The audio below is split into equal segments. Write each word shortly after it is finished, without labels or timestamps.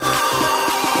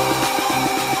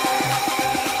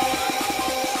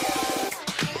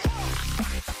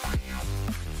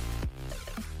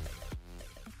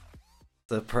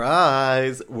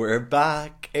Surprise! We're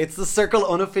back. It's the Circle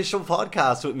Unofficial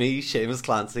Podcast with me, Seamus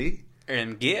Clancy.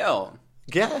 And Gil.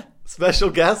 Yeah, special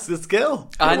guest is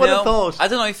Gil. I would have know. thought? I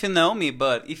don't know if you know me,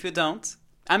 but if you don't,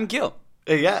 I'm Gil.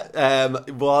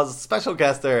 Was special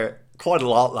guest there quite a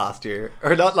lot last year.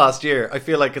 Or not last year. I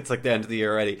feel like it's like the end of the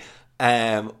year already.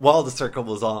 While the Circle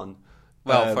was on.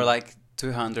 Well, for like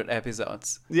 200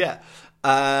 episodes. Yeah.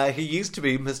 He used to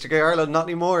be Mr. Gay Ireland, not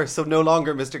anymore. So no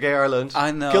longer Mr. Gay Ireland.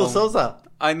 I know. Gil Souza.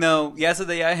 I know.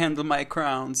 Yesterday I handled my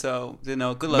crown, so, good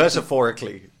luck.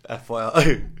 Metaphorically,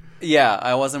 FYI. Yeah,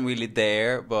 I wasn't really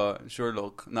there, but sure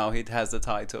look. Now he has the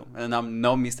title. And I'm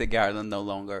no Mr. Gay Ireland no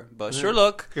longer. But sure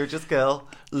look. You're just Gil.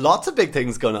 Lots of big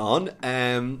things going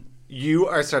on. You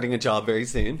are starting a job very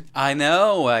soon. I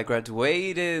know. I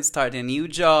graduated, started a new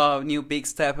job, new big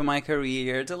step in my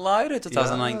career. Delighted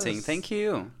 2019. Yes. Thank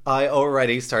you. I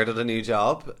already started a new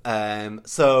job.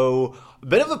 So, a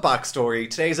bit of a backstory.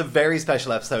 Today's a very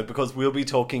special episode because we'll be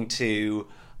talking to,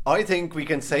 I think we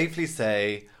can safely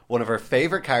say, one of our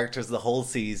favourite characters of the whole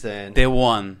season. The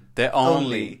one. The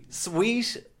only.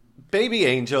 Sweet baby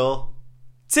angel.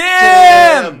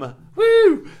 Tim!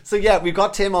 Woo! So yeah, we've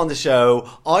got Tim on the show.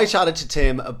 I chatted to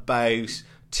Tim about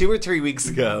 2 or 3 weeks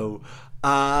ago,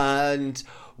 and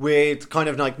with kind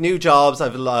of like new jobs,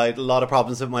 I've like a lot of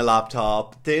problems with my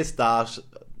laptop, this, that,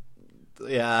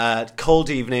 yeah, cold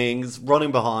evenings,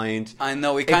 running behind. I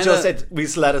know, we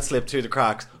just let it slip through the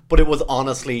cracks. But it was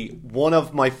honestly one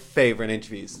of my favourite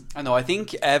interviews. I know, I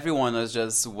think everyone was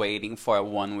just waiting for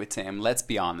one with him, let's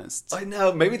be honest. I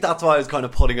know, maybe that's why I was kind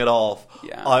of putting it off.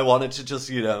 Yeah. I wanted to just,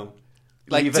 leave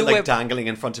it dangling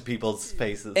in front of people's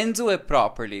faces. And do it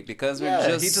properly, because we're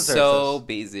just so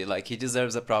busy. Like, he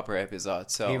deserves a proper episode.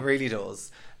 So he really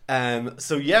does.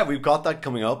 So yeah, we've got that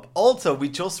coming up. Also, we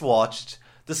just watched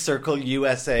the Circle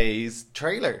USA's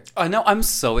trailer. I know, I'm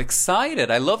so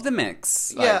excited. I love the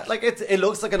mix. It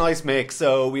looks like a nice mix.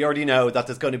 So we already know that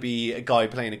there's going to be a guy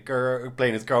playing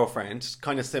his girlfriend,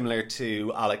 kind of similar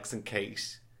to Alex and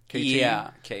Kate.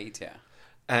 Yeah, Kate,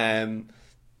 yeah.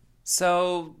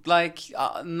 So,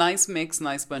 nice mix,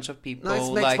 nice bunch of people. Nice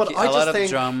mix, but I a just lot of think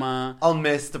drama. I'll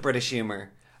miss the British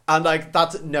humour. And,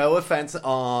 that's no offence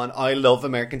I love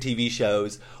American TV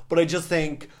shows, but I just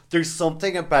think there's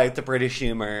something about the British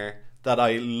humour that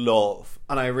I love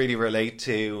and I really relate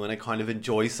to and I kind of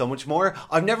enjoy so much more.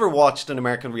 I've never watched an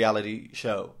American reality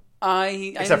show.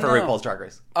 Except for RuPaul's Drag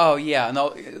Race. Oh yeah,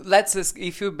 no.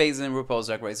 If you're based in RuPaul's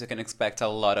Drag Race, you can expect a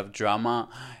lot of drama,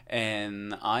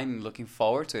 and I'm looking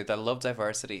forward to it. I love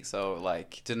diversity, so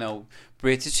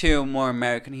British humor,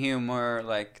 American humor,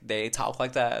 they talk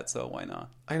like that, so why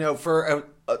not? I know. For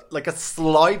a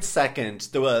slight second,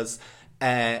 there was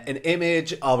an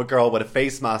image of a girl with a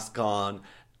face mask on,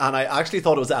 and I actually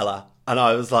thought it was Ella. And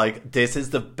I was like, this is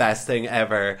the best thing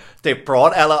ever. They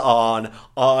brought Ella on.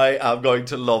 I am going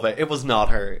to love it. It was not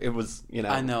her. It was,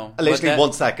 I know. Literally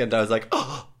 1 second, I was like,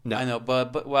 oh, no. I know,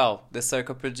 but the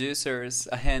Circle producers,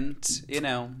 a hint,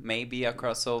 maybe a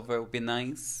crossover would be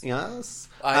nice. Yes.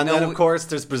 And then, of course,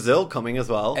 there's Brazil coming as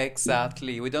well.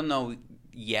 Exactly. We don't know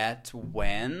yet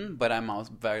when, but I'm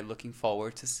also very looking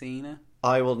forward to seeing it.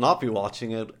 I will not be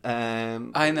watching it.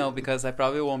 I know, because I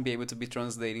probably won't be able to be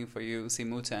translating for you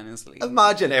simultaneously.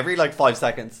 Imagine every 5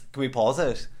 seconds. Can we pause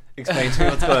it? Explain to me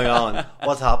what's going on.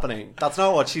 What's happening? That's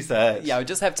not what she said. Yeah, I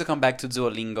just have to come back to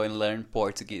Duolingo and learn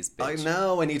Portuguese, bitch. I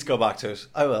know, I need to go back to it.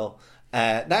 I will.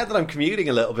 Now that I'm commuting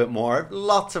a little bit more,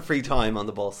 lots of free time on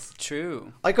the bus.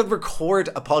 True. I could record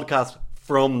a podcast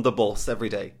from the bus every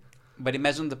day. But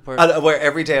imagine the person... where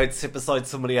every day I'd sit beside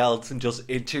somebody else and just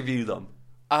interview them.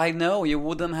 I know, you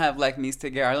wouldn't have Mr.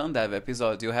 Gay Ireland that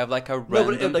episode. You have a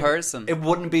random person. It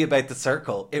wouldn't be about the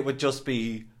Circle. It would just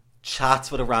be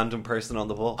chats with a random person on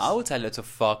the bus. I would tell you to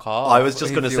fuck off. I was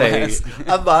just going to say,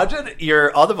 imagine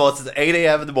you're on the bus, it's 8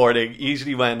 a.m. in the morning,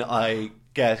 usually when I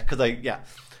get,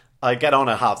 I get on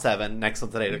at 7:30, next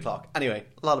one's at 8 o'clock. Anyway,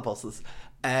 a lot of buses.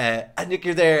 And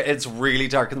you're there, it's really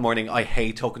dark in the morning, I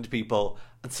hate talking to people,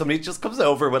 and somebody just comes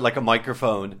over with a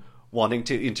microphone wanting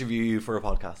to interview you for a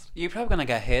podcast. You're probably going to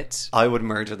get hit. I would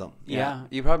murder them. Yeah,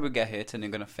 you probably get hit and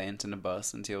you're going to faint in the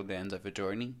bus until the end of your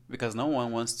journey. Because no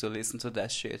one wants to listen to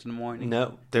that shit in the morning.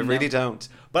 No, they really don't.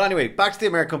 But anyway, back to the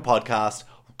American podcast.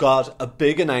 We've got a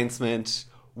big announcement.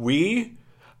 We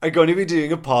are going to be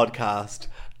doing a podcast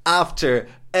after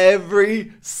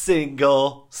every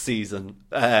single season.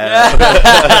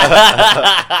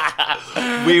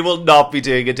 We will not be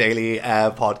doing a daily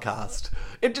podcast.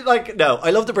 No, I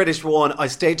love the British one. I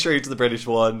stay true to the British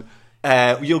one.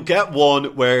 You'll get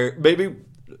one where maybe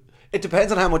it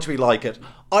depends on how much we like it.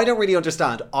 I don't really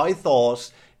understand. I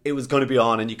thought it was going to be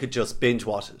on and you could just binge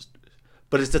watch it.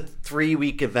 but it's a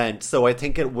 3-week event, so I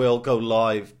think it will go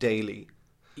live daily.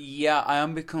 Yeah, I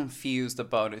am a bit confused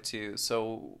about it too.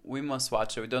 So we must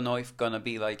watch it. We don't know if gonna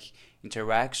be like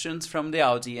interactions from the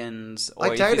audience or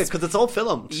I if doubt it it's because it's all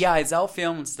filmed. yeah, it's all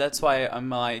films. That's why I'm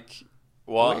like,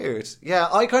 what? Weird. Yeah,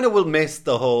 I kind of will miss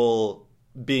the whole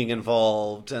being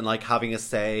involved and like having a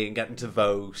say and getting to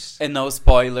vote. And no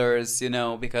spoilers, you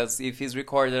know, because if he's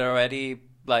recorded already,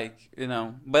 like, you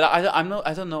know. But I'm not.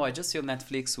 I don't know. I just feel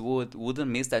Netflix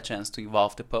wouldn't miss that chance to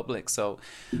involve the public. So,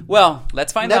 well,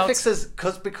 let's find out. Netflix is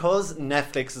because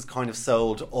Netflix is kind of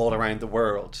sold all around the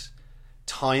world.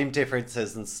 Time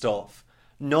differences and stuff.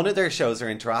 None of their shows are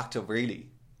interactive, really.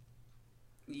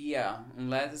 Yeah,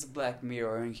 unless it's Black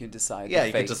Mirror and you decide. Yeah, the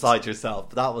you could fate. decide yourself.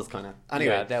 But that was kind of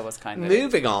anyway. Yeah, that was kind of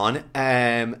moving on.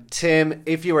 Tim,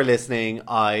 if you were listening,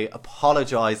 I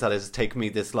apologise that it has taken me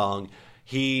this long.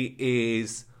 He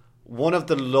is one of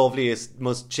the loveliest,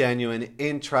 most genuine,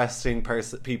 interesting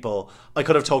people. I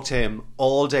could have talked to him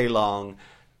all day long.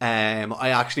 I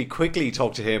actually quickly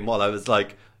talked to him while I was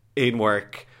like in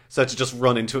work, so to just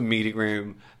run into a meeting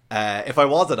room. If I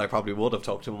wasn't, I probably would have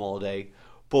talked to him all day.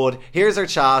 But here's our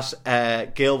chat.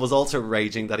 Gil was also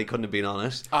raging that he couldn't have been on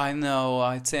it. I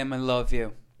know, Tim, I love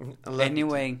you.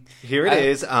 Anyway, here it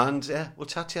is, and we'll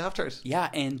chat to you after it. Yeah,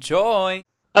 enjoy.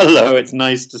 Hello, it's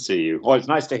nice to see you. Oh, it's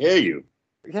nice to hear you.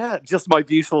 Yeah, just my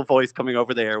beautiful voice coming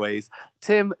over the airways.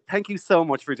 Tim, thank you so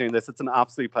much for doing this. It's an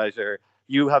absolute pleasure.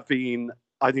 You have been,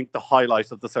 I think, the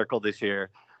highlight of the circle this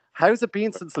year. How's it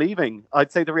been since leaving? I'd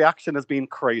say the reaction has been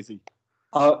crazy.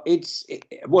 It's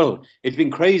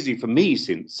been crazy for me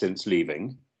since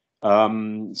leaving.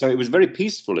 So it was very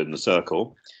peaceful in the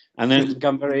circle, and then it's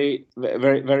become very,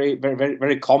 very, very, very, very,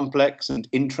 very complex and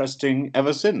interesting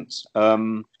ever since.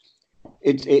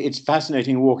 It's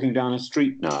fascinating walking down a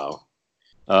street now,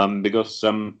 because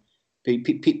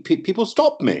people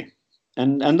stop me,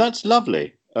 and that's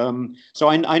lovely. So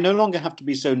I no longer have to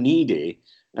be so needy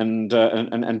and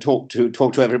talk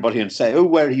to everybody and say, oh,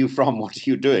 where are you from? What are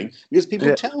you doing? Because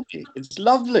people tell me. It's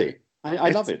lovely. I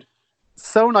love it.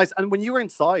 So nice. And when you were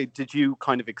inside, did you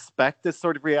kind of expect this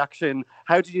sort of reaction?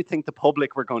 How did you think the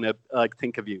public were going to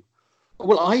think of you?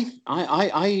 Well, I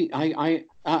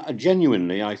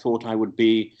genuinely, I thought I would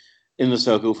be in the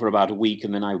circle for about a week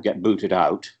and then I would get booted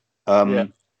out.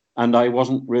 And I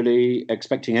wasn't really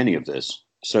expecting any of this.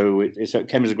 So it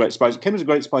came as a great surprise. It came as a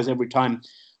great surprise every time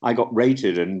I got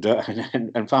rated and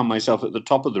found myself at the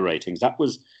top of the ratings. That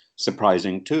was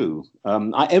surprising too.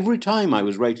 Every time I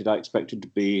was rated, I expected to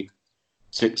be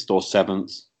 6th or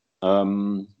 7th.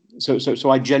 So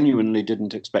I genuinely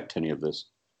didn't expect any of this.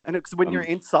 And it's when you're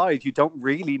inside, you don't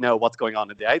really know what's going on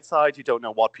the outside. You don't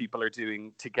know what people are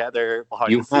doing together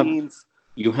behind the scenes.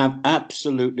 You have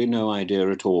absolutely no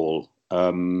idea at all.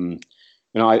 Occasionally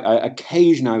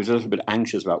I was a little bit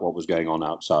anxious about what was going on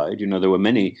outside. You know, there were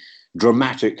many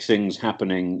dramatic things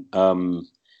happening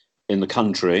in the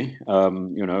country.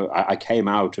 I came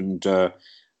out and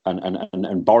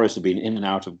Boris had been in and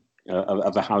out of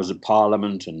the House of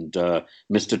Parliament, and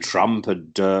Mr. Trump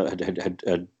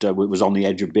was on the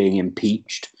edge of being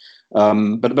impeached.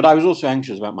 But I was also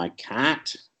anxious about my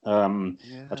cat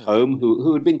at home,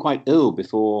 who had been quite ill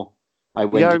before I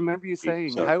went. Yeah, I remember you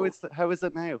saying. How is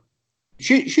it now?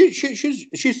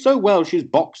 She's so well. She's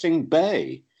boxing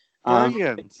Bay.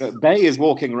 Bay is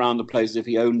walking around the place as if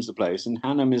he owns the place, and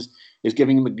Hannum is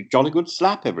giving him a jolly good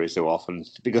slap every so often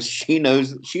because she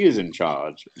knows she is in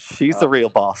charge. She's the real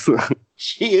boss.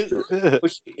 She is.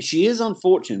 She is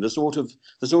unfortunately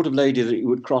the sort of lady that you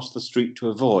would cross the street to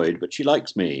avoid, but she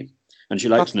likes me, and she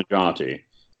likes Najati.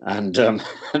 And so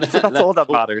that's all that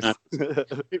matters.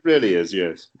 It really is,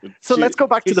 yes. So let's go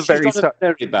back to the very start.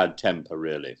 Very bad temper,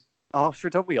 really. Oh, sure,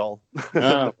 don't we all?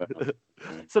 Oh,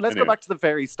 So let's go back to the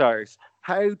very start.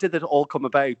 How did it all come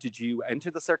about? Did you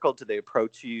enter the circle? Did they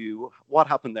approach you? What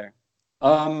happened there?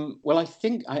 Well, I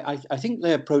think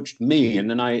they approached me, and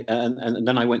then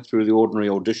I went through the ordinary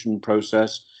audition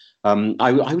process.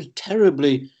 I was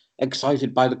terribly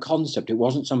excited by the concept. It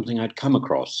wasn't something I'd come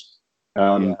across.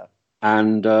 And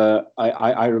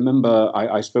I remember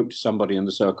I spoke to somebody in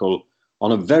the circle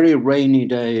on a very rainy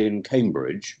day in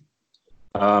Cambridge.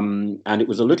 And it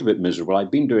was a little bit miserable.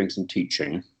 I'd been doing some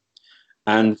teaching.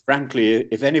 And frankly,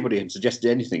 if anybody had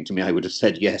suggested anything to me, I would have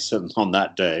said yes on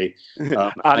that day.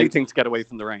 Anything to get away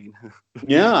from the rain.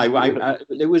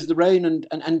 There was the rain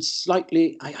and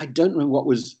slightly, I don't know what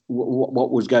was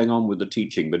going on with the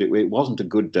teaching, but it wasn't a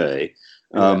good day.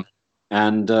 And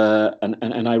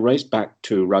I raced back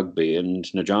to rugby, and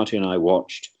Najati and I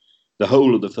watched the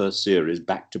whole of the first series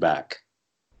back to back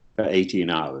for 18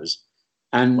 hours.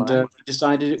 And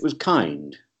decided it was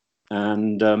kind.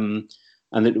 And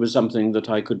and that it was something that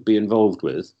I could be involved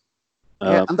with.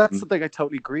 Yeah, and that's something I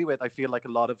totally agree with. I feel like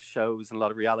a lot of shows and a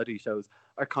lot of reality shows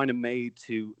are kind of made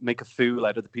to make a fool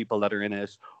out of the people that are in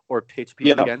it or pitch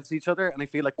people Yeah. against each other. And I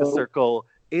feel like The Circle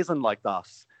isn't like that.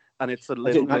 And it's a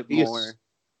little bit more.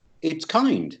 It's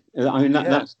kind. I mean,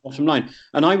 that's the bottom line.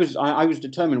 And I was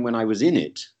determined when I was in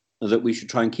it that we should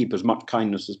try and keep as much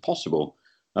kindness as possible.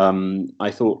 I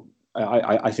thought,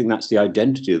 I think that's the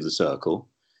identity of The Circle.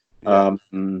 Yeah.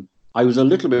 I was a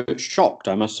little bit shocked,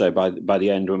 I must say, by the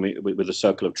end when with the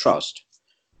Circle of Trust,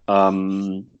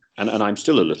 and I'm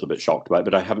still a little bit shocked by it.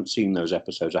 But I haven't seen those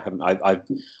episodes.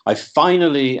 I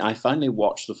finally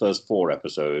watched the first 4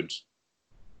 episodes.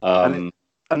 And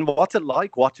what's it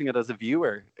like watching it as a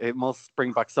viewer? It must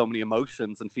bring back so many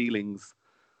emotions and feelings.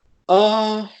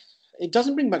 It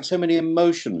doesn't bring back so many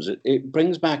emotions. It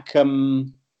brings back.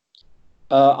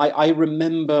 I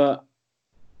remember.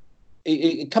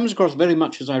 It comes across very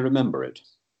much as I remember it.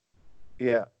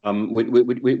 Yeah.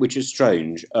 Which is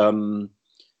strange. It's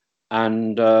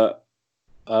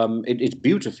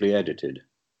beautifully edited.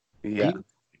 Yeah.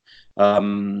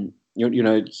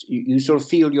 You sort of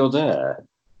feel you're there.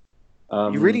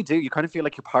 You really do. You kind of feel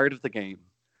like you're part of the game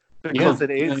because it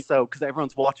is so. Because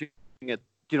everyone's watching it.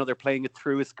 They're playing it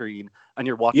through a screen, and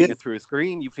you're watching it through a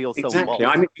screen. You feel so exactly.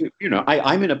 involved.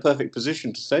 I'm in a perfect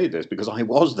position to say this because I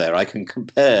was there. I can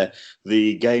compare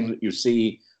the game that you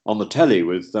see on the telly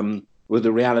with the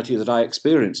reality that I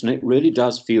experienced, and it really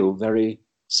does feel very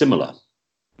similar.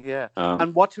 Yeah,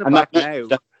 and watching it back now.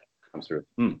 Comes through.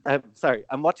 Sorry,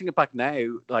 I'm watching it back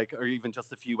now, or even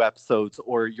just a few episodes,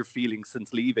 or your feelings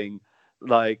since leaving,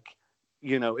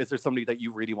 is there somebody that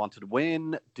you really wanted to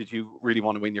win? Did you really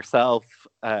want to win yourself?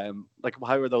 How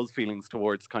are those feelings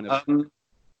towards kind of?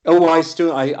 I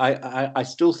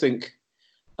still think,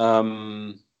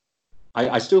 I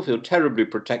still feel terribly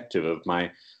protective of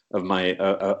my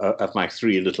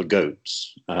 3 little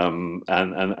goats, and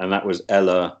that was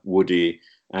Ella, Woody,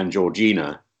 and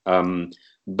Georgina.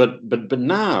 But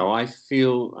now I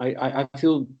feel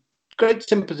great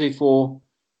sympathy for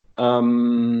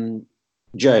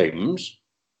James.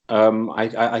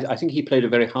 I think he played a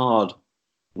very hard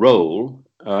role,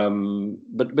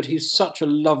 but he's such a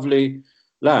lovely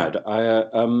lad.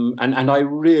 And I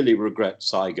really regret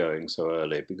Cy going so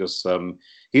early because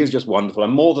he is just wonderful.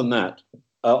 And more than that,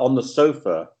 on the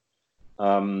sofa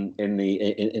in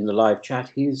the live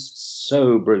chat, he's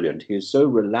so brilliant. He is so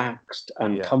relaxed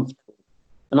and comfortable.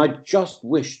 And I just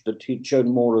wish that he'd shown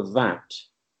more of that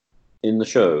in the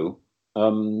show,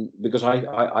 because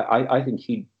I think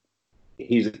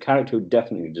he's a character who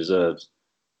definitely deserves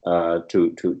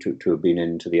to have been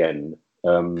into the end.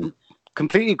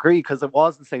 Completely agree, because it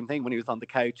was the same thing when he was on the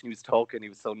couch and he was talking. He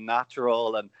was so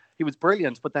natural and he was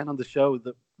brilliant. But then on the show,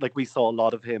 we saw a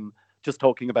lot of him just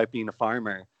talking about being a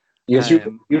farmer. Yes, you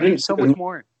didn't so much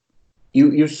more.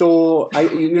 You saw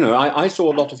I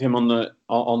saw a lot of him on the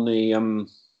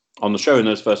show in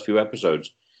those first few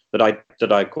episodes that I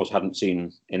of course hadn't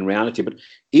seen in reality. But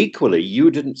equally,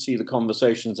 you didn't see the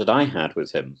conversations that I had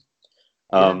with him,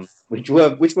 which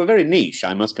were very niche,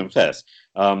 I must confess.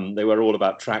 They were all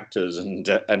about tractors and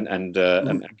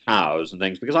cows and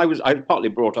things, because I was partly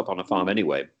brought up on a farm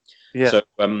anyway. Yeah. So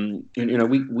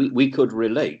we could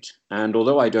relate. And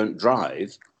although I don't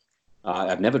drive,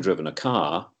 I've never driven a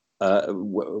car.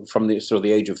 From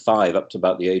the age of 5 up to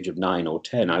about the age of 9 or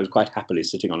 10, I was quite happily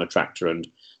sitting on a tractor and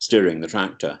steering the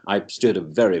tractor. I steered a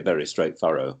very, very straight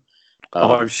furrow.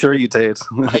 I'm sure you did.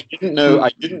 I didn't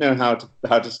know how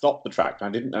to stop the tractor. I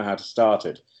didn't know how to start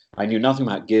it. I knew nothing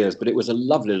about gears, but it was a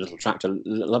lovely little tractor,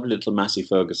 lovely little Massey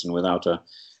Ferguson without a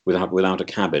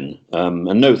cabin,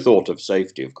 and no thought of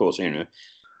safety. Of course,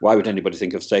 why would anybody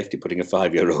think of safety putting a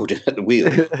 5-year-old at the wheel?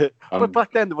 But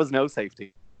back then there was no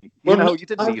safety. You didn't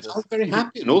need it. I was very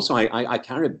happy, and also I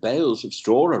carried bales of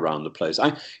straw around the place.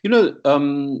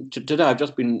 Today I've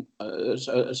just been.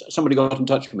 Somebody got in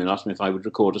touch with me and asked me if I would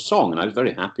record a song, and I was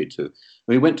very happy to. And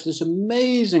we went to this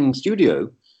amazing studio,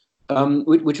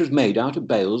 which was made out of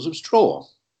bales of straw.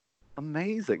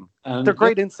 Amazing! They're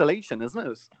great insulation, isn't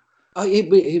it?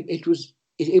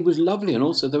 It was lovely, and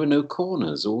also there were no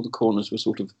corners. All the corners were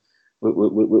sort of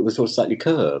slightly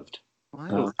curved.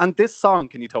 Wow. And this song,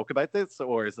 can you talk about this,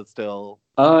 or is it still?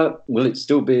 Well, it's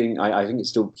still being. I think it's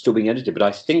still being edited, but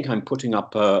I think I'm putting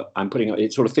up.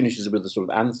 It sort of finishes with a sort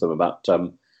of anthem about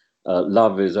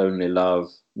love is only love,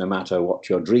 no matter what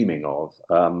you're dreaming of.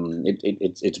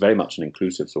 It's very much an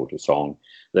inclusive sort of song.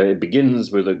 It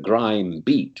begins with a grime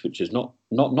beat, which is not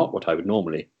what I would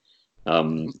normally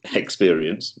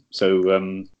experience.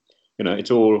 So.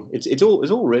 It's all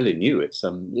really new. It's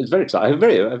very exciting. I'm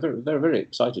very, very, very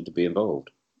excited to be involved.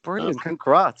 Brilliant,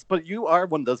 congrats. But you are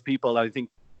one of those people, I think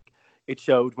it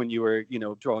showed when you were,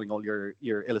 drawing all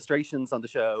your illustrations on the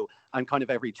show, and kind of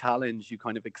every challenge you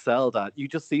kind of excelled at. You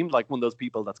just seemed like one of those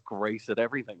people that's great at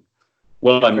everything.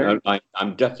 Well,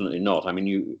 I'm definitely not. I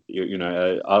mean,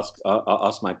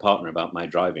 ask my partner about my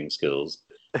driving skills,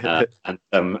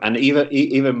 and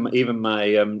even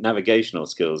my navigational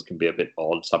skills can be a bit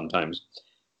odd sometimes.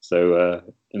 So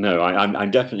no,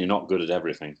 I'm definitely not good at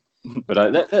everything.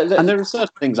 But there are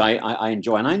certain things I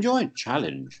enjoy, and I enjoy a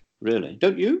challenge. Really,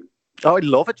 don't you? Oh, I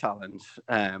love a challenge.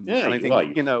 Yeah, and I think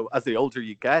right. as the older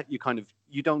you get, you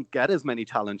don't get as many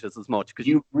challenges as much because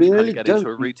You kind really of get don't. into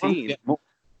a routine.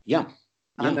 Yeah.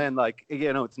 And then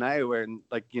it's now where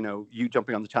you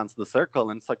jumping on the chance of the circle,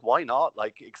 and it's like, why not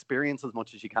experience as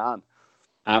much as you can.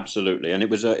 Absolutely, and it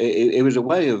was a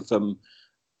way of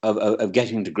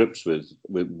getting to grips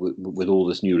with all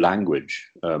this new language,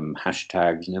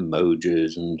 hashtags and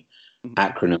emojis and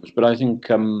acronyms. But I think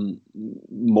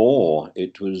more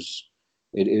it was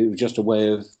just a way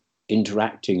of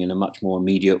interacting in a much more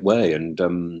immediate way and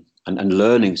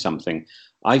learning something.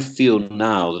 I feel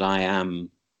now that I am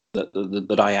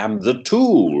that I am the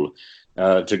tool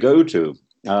to go to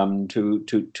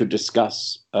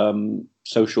discuss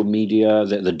social media,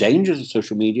 the dangers of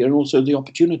social media, and also the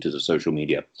opportunities of social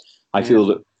media. I feel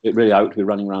that it really ought to be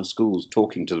running around schools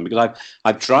talking to them, because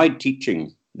I've tried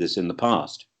teaching this in the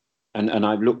past, and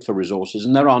I've looked for resources,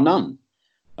 and there are none.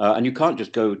 And you can't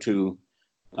just go to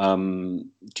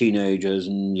teenagers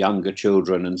and younger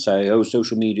children and say, "Oh,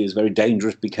 social media is very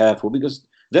dangerous. Be careful," because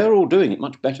they're all doing it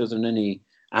much better than any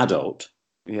adult.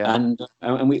 Yeah. And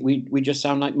we just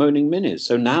sound like moaning minis.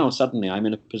 So now suddenly I'm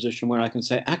in a position where I can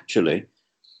say, actually,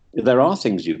 there are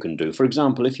things you can do. For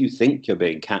example, if you think you're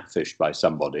being catfished by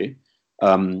somebody,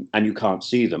 and you can't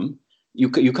see them, you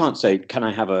can't say, "Can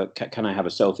I have a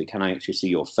selfie? Can I actually see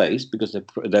your face?" Because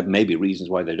there may be reasons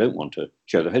why they don't want to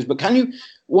show their face. But can you?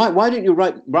 Why don't you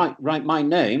write my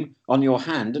name on your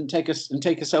hand and take a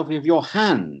selfie of your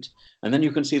hand? And then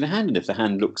you can see the hand. And if the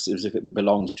hand looks as if it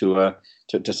belongs to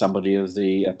somebody of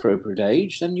the appropriate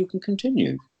age, then you can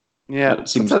continue. Yeah,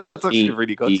 that's actually a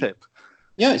really good tip.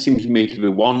 Yeah, it seems to me to be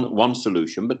one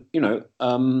solution. But I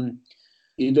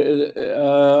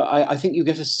think you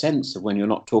get a sense of when you're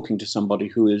not talking to somebody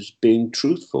who is being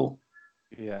truthful.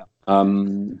 Yeah.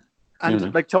 And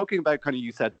talking about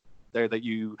you said there that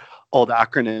all the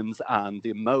acronyms and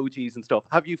the emojis and stuff.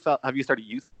 Have you started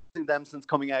using them since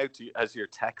coming out? Has your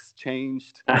text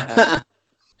changed?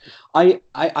 I'm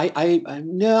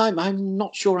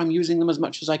not sure I'm using them as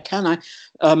much as I can.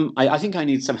 I think I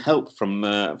need some help from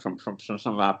some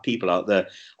of our people out there.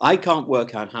 I can't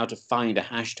work out how to find a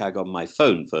hashtag on my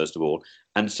phone, first of all,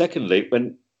 and secondly,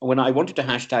 when I wanted to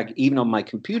hashtag even on my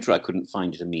computer, I couldn't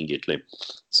find it immediately.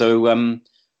 So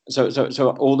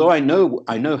although I know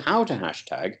how to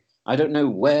hashtag, I don't know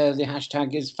where the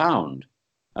hashtag is found.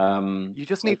 You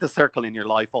just need the circle in your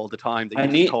life all the time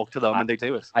that you just talk to them and they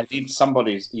do it. I need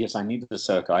somebody's. Yes, I need the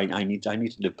circle. I need to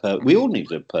live. We all need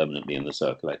to live permanently in the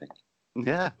circle, I think.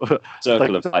 Yeah,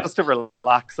 circle of just to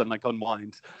relax and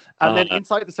unwind. And then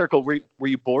inside the circle, were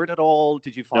you bored at all?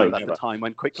 Did you find that the time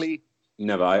went quickly?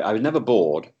 Never. I was never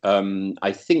bored.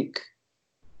 I think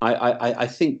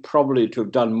probably to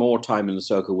have done more time in the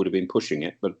circle would have been pushing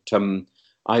it, but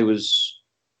I was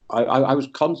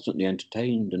constantly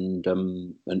entertained and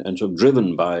sort of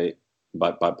driven by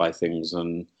things,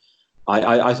 and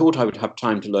I thought I would have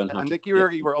time to learn how. And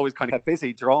you were always kind of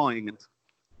busy drawing.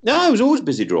 No, I was always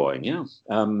busy drawing. Yeah,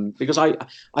 because I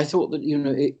thought that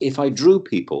if I drew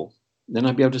people, then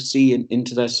I'd be able to see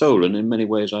into their soul, and in many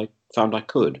ways I found I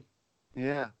could.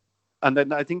 Yeah, and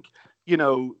then I think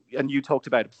and you talked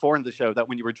about it before in the show that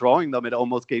when you were drawing them, it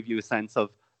almost gave you a sense of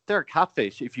they're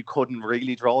catfish if you couldn't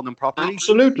really draw them properly.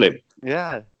 Absolutely.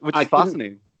 Yeah, which is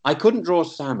fascinating. I couldn't draw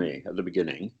Sammy at the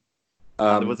beginning.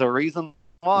 There was a reason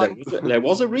why. There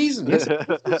was a reason. Yes, there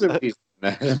was a reason.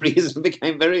 The reason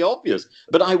became very obvious.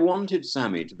 But I wanted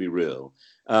Sammy to be real.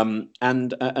 And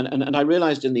I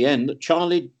realized in the end that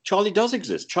Charlie does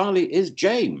exist. Charlie is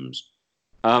James.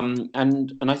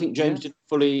 And I think James didn't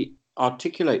fully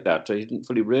articulate that. He didn't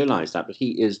fully realize that, but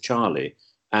he is Charlie.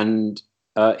 And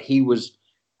he was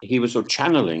sort of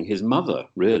channeling his mother,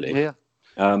 really. Yeah.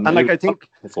 And I think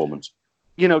performance.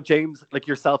 James, like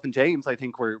yourself and James, I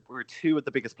think were two of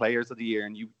the biggest players of the year,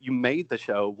 and you made the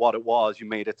show what it was. You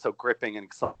made it so gripping and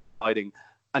exciting.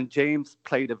 And James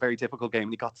played a very difficult game,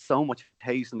 and he got so much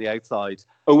hate on the outside.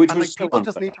 Oh, which was people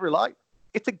just need to rely.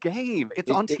 It's a game. It's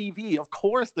on TV. Of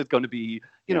course, there's going to be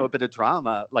a bit of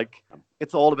drama. Like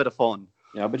it's all a bit of fun.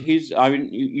 Yeah, but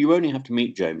you only have to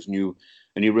meet James, and you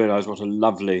realize what a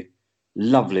lovely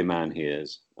lovely man he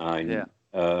is. Yeah.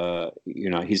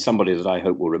 He's somebody that I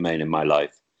hope will remain in my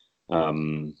life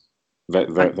very,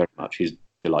 very, very much. He's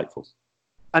delightful.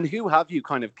 And who have you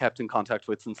kind of kept in contact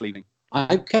with since leaving?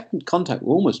 I've kept in contact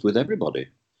almost with everybody.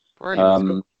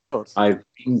 Brilliant. Good. I've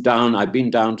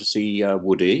been down to see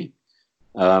Woody,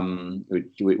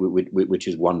 which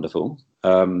is wonderful.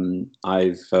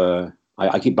 I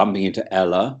keep bumping into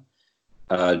Ella,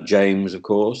 James, of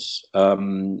course.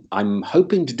 I'm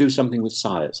hoping to do something with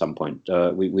Cy at some point.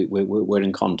 We're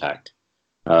in contact,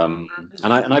 and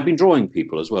I've been drawing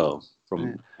people as well.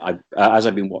 As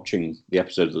I've been watching the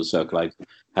episodes of The Circle, I've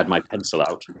had my pencil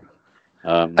out.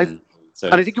 And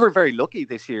I think you were very lucky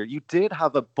this year. You did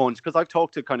have a bunch, because I've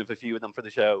talked to kind of a few of them for the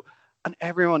show, and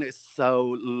everyone is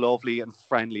so lovely and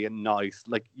friendly and nice.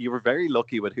 Like, you were very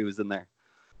lucky with who was in there.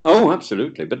 Oh,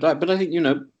 absolutely. But I think,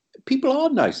 people are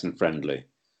nice and friendly.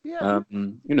 Yeah.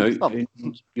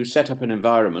 You set up an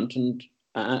environment,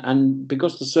 and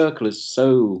because The Circle is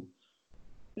so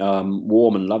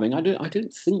warm and loving, I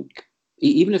don't think,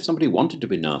 even if somebody wanted to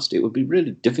be nasty, it would be really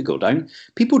difficult. I mean,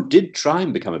 people did try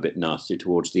and become a bit nasty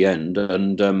towards the end,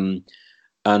 and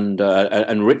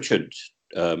Richard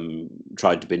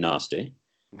tried to be nasty.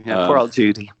 Yeah, poor old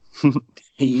Judy.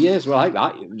 Yes, well,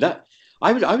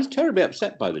 I was terribly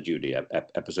upset by the Judy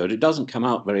episode. It doesn't come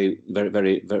out very, very,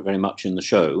 very, very, very much in the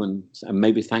show, and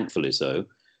maybe thankfully so.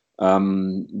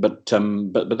 But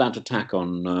that attack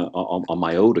on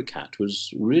my older cat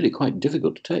was really quite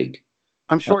difficult to take.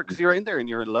 I'm sure, because you're in there and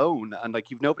you're alone, and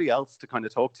like you've nobody else to kind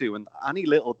of talk to, and any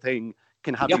little thing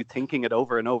can have you thinking it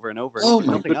over and over and over. Oh,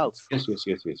 nothing else. Yes.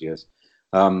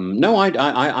 No,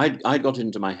 I got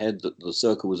into my head that The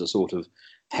Circle was a sort of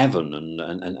heaven,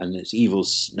 and this evil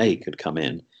snake had come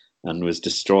in and was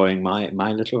destroying my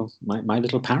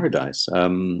little paradise.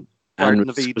 Garden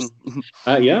of Eden.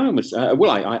 Yeah, it was, I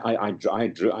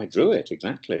drew it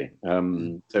exactly.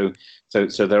 So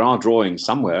there are drawings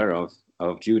somewhere of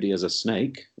Judy as a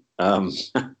snake, and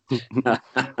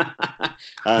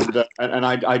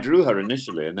I drew her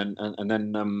initially, and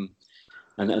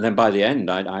then by the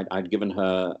end, I'd given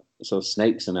her sort of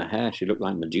snakes in her hair. She looked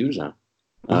like Medusa,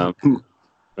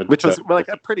 which was like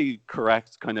a pretty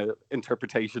correct kind of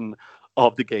interpretation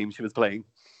of the game she was playing.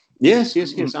 Yes.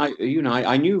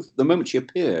 I knew the moment she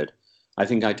appeared. I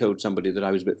think I told somebody that I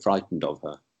was a bit frightened of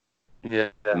her. Yeah.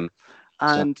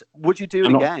 And would you do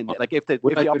it again? Like if the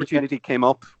opportunity came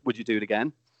up, would you do it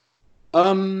again?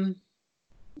 Not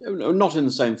in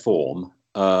the same form.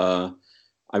 I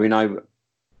mean, I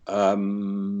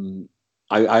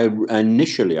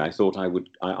initially I thought I would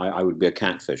be a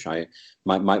catfish.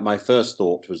 My first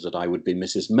thought was that I would be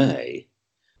Mrs. May,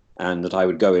 and that I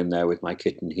would go in there with my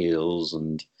kitten heels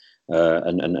and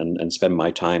spend my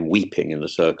time weeping in The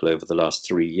Circle over the last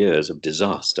 3 years of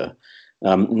disaster.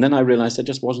 And then I realised there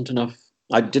just wasn't enough.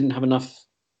 I didn't have enough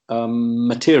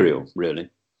material, really.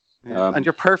 Yeah. And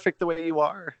you're perfect the way you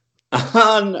are.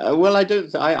 Well, I don't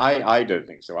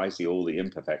think so. I see all the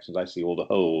imperfections. I see all the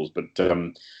holes. But I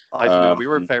don't know. We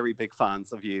were very big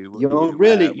fans of you. We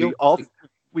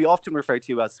often refer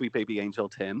to you as Sweet Baby Angel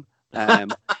Tim.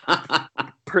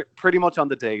 Pretty much on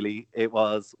the daily, it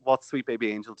was, what's Sweet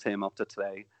Baby Angel Tim up to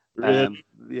today? Really?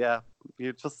 Yeah,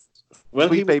 you're just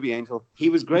Sweet Baby Angel. He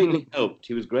was greatly helped.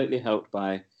 He was greatly helped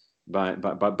by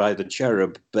the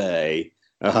Cherub Bay.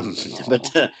 But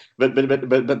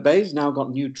Bay's now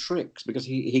got new tricks, because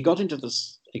he got into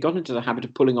the habit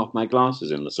of pulling off my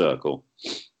glasses in The Circle,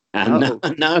 and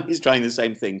now he's trying the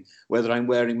same thing whether I'm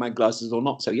wearing my glasses or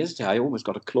not. So yesterday I almost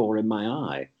got a claw in my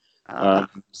eye.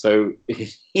 So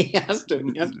he has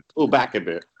to pull back a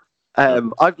bit.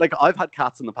 I've had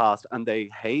cats in the past, and they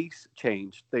hate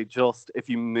change. They just, if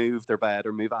you move their bed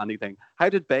or move anything. How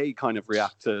did Bay kind of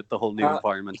react to the whole new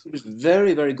environment? He was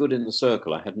very, very good in The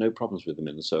Circle. I had no problems with him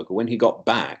in The Circle. When he got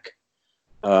back,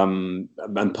 and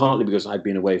partly because I'd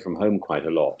been away from home quite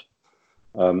a lot,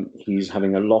 he's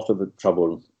having a lot of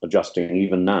trouble adjusting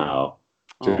even now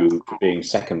to being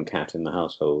second cat in the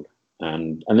household.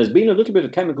 And there's been a little bit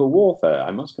of chemical warfare,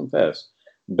 I must confess.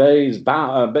 Bay's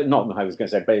bowels.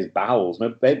 No,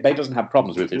 Bay doesn't have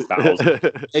problems with his bowels.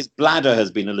 His bladder has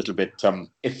been a little bit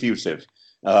effusive.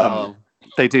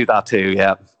 They do that too,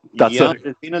 yeah.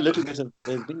 There's been a little bit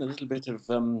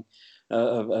of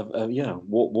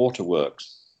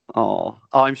waterworks.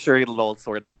 I'm sure it'll all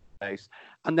sort out.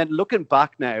 And then looking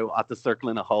back now at The Circle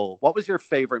in a whole, what was your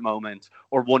favourite moment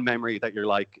or one memory that you're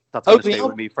like, that's going to stay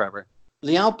with me forever?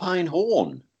 The Alpine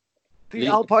Horn. The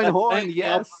Alpine Horn,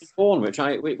 yes. Alpine Horn, which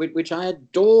I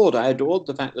adored. I adored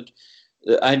the fact that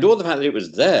it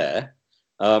was there.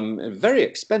 A very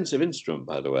expensive instrument,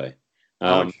 by the way.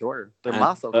 Oh, I'm sure they're and,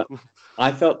 massive.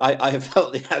 I felt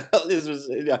this was,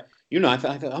 I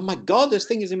thought, oh my God, this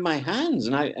thing is in my hands,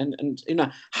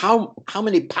 and how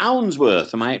many pounds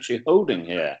worth am I actually holding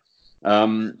here?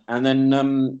 And then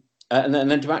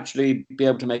to actually be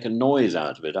able to make a noise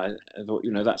out of it, I thought,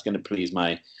 that's going to please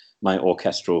my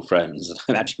orchestral friends.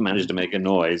 I've actually managed to make a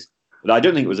noise, but I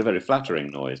don't think it was a very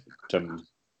flattering noise.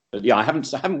 But yeah, I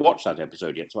haven't watched that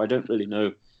episode yet, so I don't really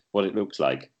know what it looks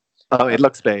like. Oh, it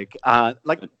looks big.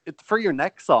 For your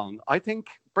next song, I think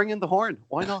bring in the horn.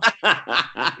 Why not?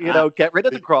 Get rid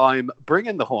of the grime, bring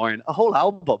in the horn. A whole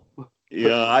album.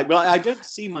 Yeah, I don't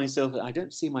see myself. I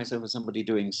don't see myself as somebody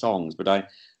doing songs, but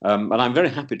I'm very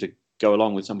happy to go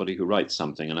along with somebody who writes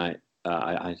something, and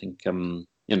I think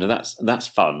that's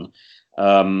fun.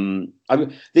 The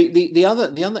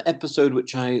other episode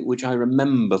which I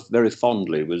remember very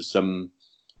fondly was and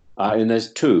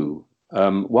there's two.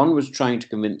 One was trying to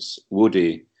convince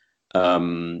Woody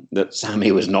that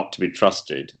Sammy was not to be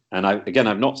trusted, and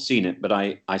I've not seen it, but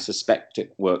I suspect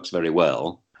it works very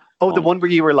well. Oh, the one where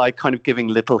you were like kind of giving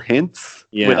little hints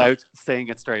without saying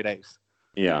it straight out.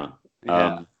 Yeah.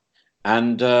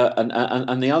 And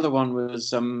the other one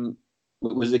was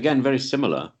again very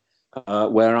similar,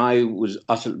 where I was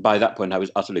by that point I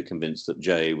was utterly convinced that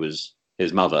Jay was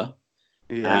his mother.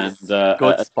 Yes. And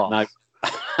good spot.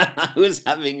 I was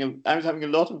having a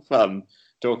lot of fun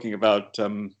talking about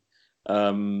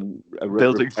repairing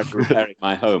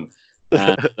my home,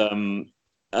 and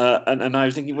I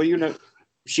was thinking, well,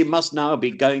 she must now be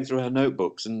going through her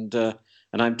notebooks, and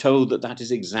I'm told that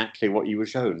is exactly what you were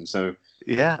shown. So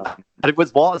yeah, and it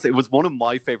was one of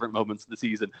my favorite moments of the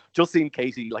season. Just seeing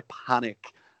Katie like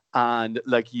panic, and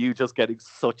like you just getting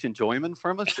such enjoyment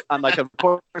from it. And like, of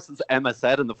course, as Emma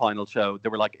said in the final show, they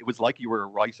were like, it was like you were a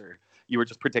writer. You were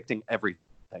just predicting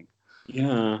everything.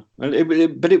 Yeah, well,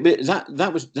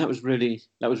 that was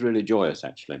really joyous,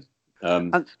 actually,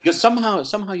 because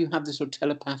somehow you have this sort of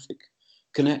telepathic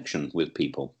connection with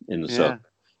people in the circle.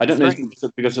 I don't know if it's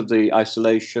because of the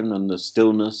isolation and the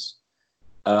stillness.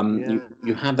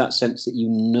 You have that sense that you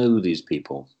know these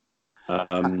people.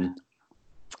 And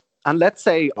let's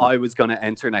say I was going to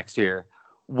enter next year.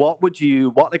 What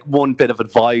like one bit of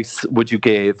advice would you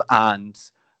give, and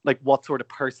like what sort of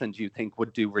person do you think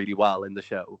would do really well in the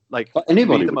show? Like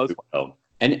anybody would do well.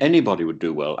 Anybody would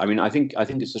do well. I mean, I think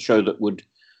it's a show that would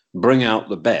bring out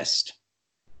the best.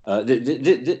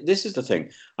 This is the thing.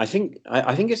 I think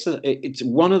it's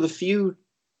one of the few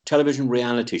television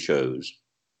reality shows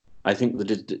I think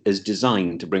that is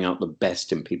designed to bring out the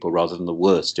best in people rather than the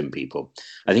worst in people.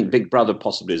 I think Big Brother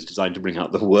possibly is designed to bring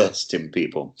out the worst in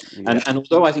people. Yeah. And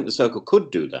although I think The Circle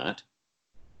could do that,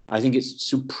 I think it's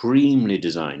supremely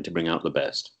designed to bring out the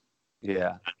best.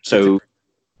 Yeah. So,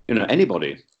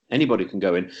 anybody can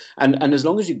go in, and as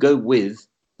long as you go with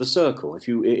The Circle, if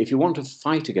you want to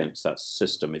fight against that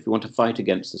system, if you want to fight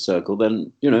against The Circle,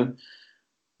 then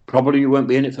probably you won't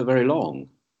be in it for very long.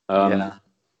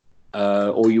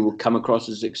 Or you will come across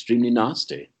as extremely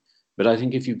nasty. But I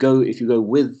think if you go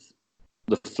with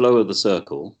the flow of The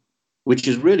Circle, which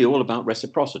is really all about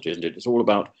reciprocity, isn't it? It's all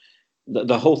about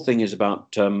the whole thing is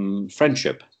about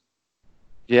friendship.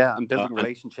 Yeah, and building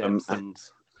relationships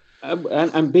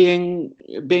and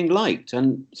being liked.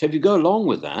 And so if you go along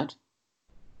with that,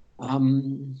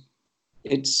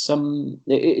 it's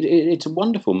a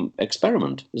wonderful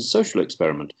experiment. It's a social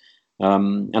experiment.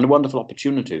 And a wonderful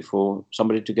opportunity for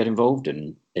somebody to get involved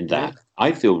in that. Yeah.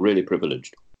 I feel really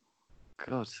privileged.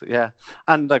 Good, yeah.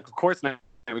 And like, of course, now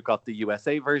we've got the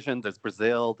USA version. There's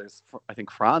Brazil. There's, I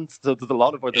think, France. So there's a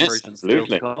lot of other versions still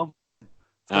to come.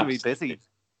 It's going to be busy.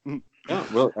 Yeah,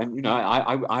 well, and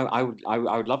I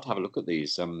would love to have a look at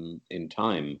these in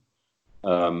time.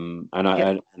 I'm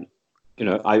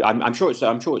sure it's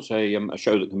a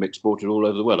show that can be exported all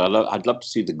over the world. I'd love to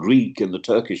see the Greek and the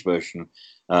Turkish version,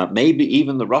 maybe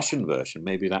even the Russian version.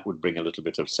 Maybe that would bring a little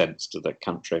bit of sense to the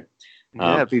country.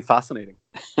 Yeah, it'd be fascinating.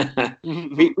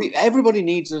 Everybody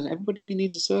needs a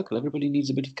circle. Everybody needs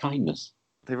a bit of kindness.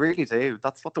 They really do.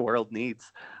 That's what the world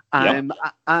needs. So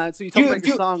you talk about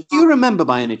your song. Do you remember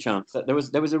by any chance that there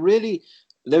was a really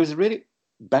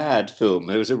bad film?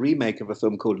 There was a remake of a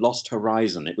film called Lost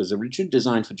Horizon. It was originally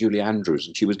designed for Julie Andrews,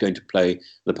 and she was going to play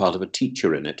the part of a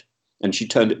teacher in it, and she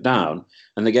turned it down,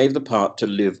 and they gave the part to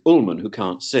Liv Ullmann, who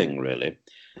can't sing really.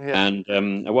 Yeah. And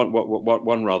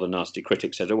one rather nasty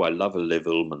critic said, "Oh, I love a Liv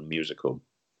Ullmann musical."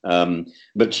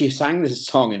 But she sang this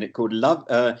song in it called "Love."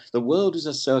 The world is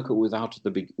a circle without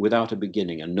a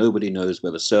beginning, and nobody knows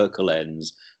where the circle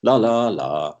ends. La la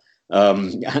la,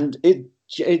 and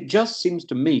it just seems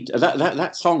to me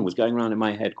that song was going around in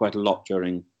my head quite a lot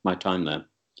during my time there.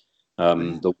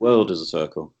 The world is a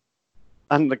circle.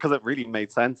 And because it really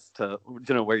made sense to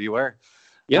where you were.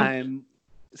 Yeah.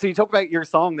 So you talk about your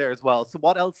song there as well. So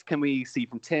what else can we see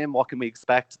from Tim? What can we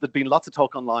expect? There's been lots of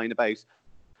talk online about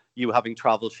you having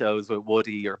travel shows with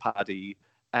Woody or Paddy.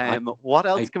 What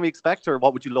else can we expect, or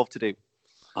what would you love to do?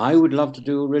 I would love to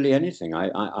do really anything.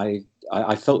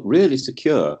 I felt really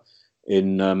secure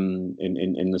in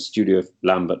the Studio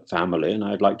Lambert family, and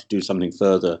I'd like to do something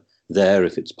further there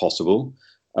if it's possible.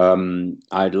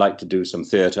 I'd like to do some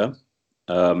theatre.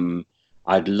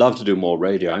 I'd love to do more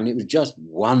radio. I mean, it was just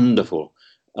wonderful.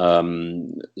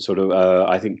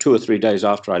 I think 2 or 3 days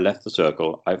after I left the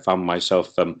Circle, I found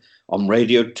myself on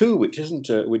Radio 2, which isn't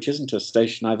a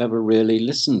station I've ever really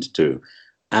listened to,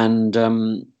 and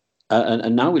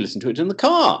now we listen to it in the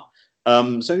car.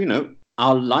 So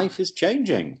our life is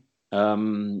changing.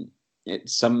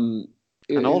 It's and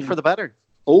all for the better.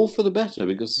 All for the better,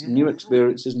 because new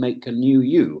experiences make a new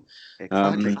you.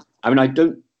 Exactly. I mean,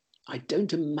 I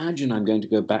don't imagine I'm going to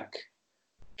go back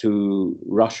to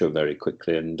Russia very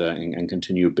quickly and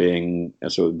continue being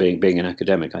an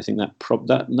academic. I think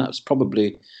that's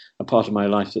probably a part of my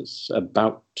life that's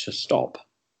about to stop.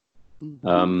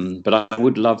 But I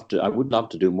would love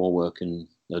to do more work in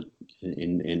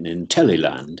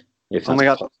Teleland. If oh my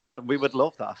God, we would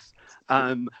love that.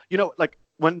 Like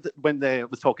when they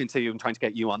was talking to you and trying to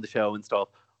get you on the show and stuff,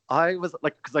 I was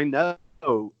like, because I know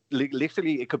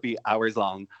literally it could be hours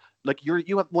long. Like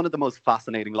you have one of the most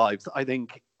fascinating lives. I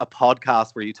think a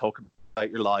podcast where you talk about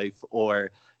your life,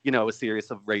 or a series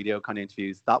of radio kind of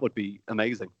interviews, that would be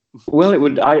amazing. Well, it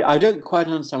would. I don't quite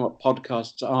understand what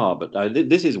podcasts are, but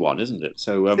this is one, isn't it?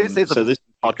 So this is a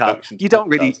podcast. You don't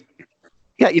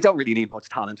really need much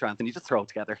talent or anything. You just throw it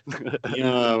together.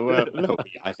 Yeah, well, no,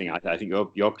 I think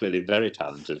you're clearly very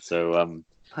talented. So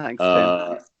thanks,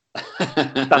 Tim.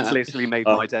 That's literally made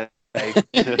my day.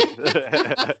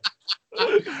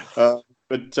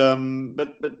 But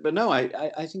no,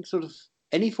 I think sort of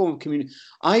any form of communication.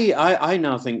 I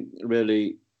now think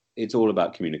really it's all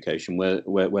about communication.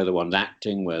 Whether one's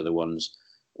acting, whether one's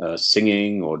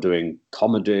singing or doing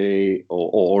comedy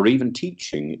or even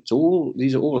teaching,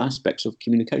 these are all aspects of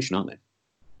communication, aren't they?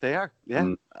 They are,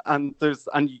 yeah. And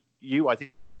you, I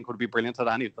think, would be brilliant at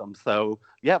any of them. So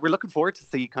yeah, we're looking forward to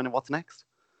see kind of what's next.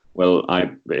 Well,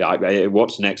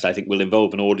 what's next, I think, will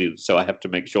involve an audience. So I have to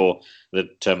make sure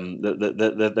that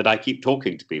that I keep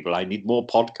talking to people. I need more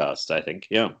podcasts, I think.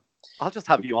 Yeah. I'll just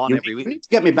have you on every week. You need to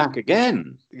get me back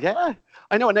again. Yeah,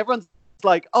 I know. And everyone's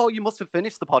like, oh, you must have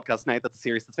finished the podcast now that the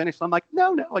series is finished. I'm like,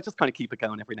 no, I just kind of keep it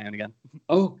going every now and again.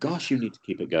 Oh, gosh, you need to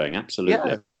keep it going.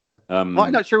 Absolutely. Yeah. Why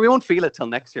not? Sure, we won't feel it till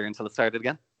next year until it started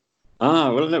again.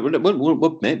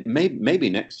 Maybe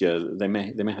next year they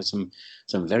may have some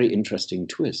very interesting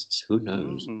twists. Who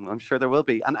knows? I'm sure there will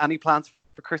be. And any plans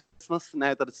for Christmas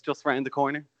now that it's just round the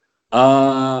corner?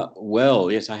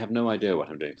 Well, yes, I have no idea what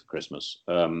I'm doing for Christmas.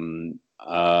 No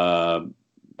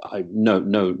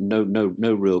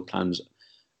real plans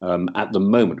at the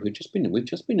moment. We've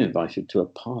just been invited to a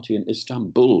party in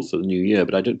Istanbul for the New Year,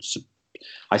 but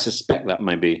I suspect that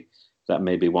may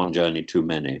be one journey too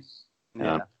many.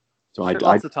 Yeah. So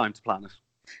lots of time to plan it.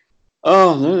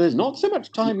 Oh no, there's not so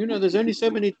much time. There's only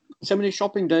so many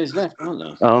shopping days left, aren't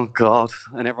there? Oh God,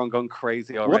 and everyone going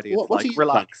crazy already. What do you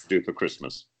relax do for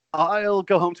Christmas? I'll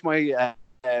go home to my.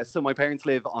 So my parents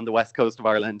live on the west coast of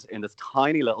Ireland in this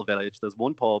tiny little village. There's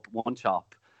one pub, one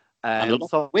shop,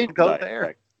 so wind go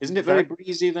there. Isn't it very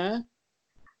breezy there?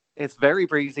 It's very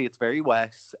breezy. It's very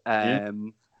wet.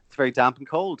 It's very damp and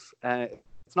cold.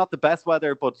 It's not the best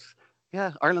weather, but.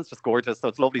 Yeah, Ireland's just gorgeous, so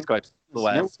it's lovely to go out to the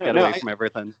west, get away from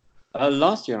everything.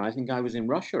 Last year, I think I was in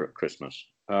Russia at Christmas.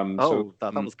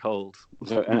 That was cold.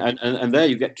 So, and there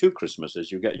you get 2 Christmases.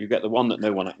 You get the one that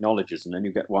no one acknowledges, and then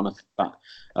you get one at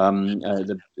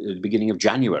the beginning of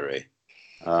January.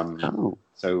 So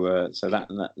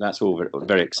that's all very,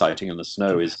 very exciting, and the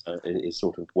snow is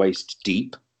sort of waist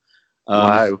deep.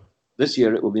 Wow! This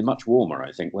year it will be much warmer,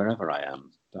 I think, wherever I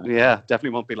am. Yeah, definitely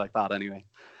won't be like that anyway.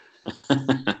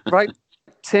 Right,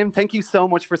 Tim, thank you so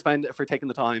much for taking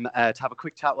the time to have a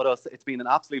quick chat with us. It's been an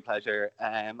absolute pleasure,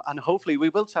 and hopefully we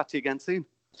will chat to you again soon.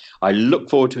 I look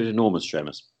forward to it enormous,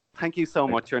 Seamus. Thank you so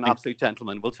much. You're an absolute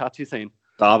gentleman. We'll chat to you soon.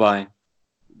 Bye-bye.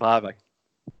 Bye-bye.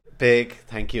 Big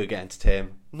thank you again to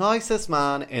Tim. Nicest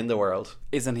man in the world.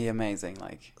 Isn't he amazing?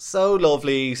 Like, so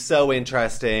lovely, so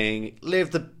interesting,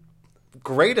 lived the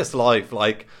greatest life.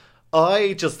 Like,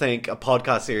 I just think a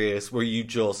podcast series where you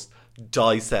just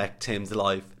dissect Tim's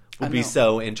life would be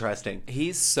so interesting.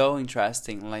 He's so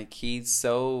interesting. Like, he's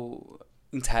so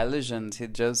intelligent. He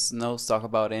just knows talk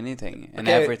about anything and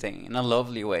Okay. everything in a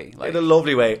lovely way. Like, In a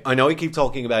lovely way. I know we keep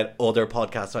talking about other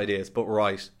podcast ideas, but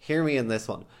right, hear me in this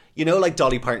one. You know, like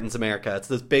Dolly Parton's America, it's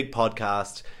this big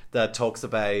podcast that talks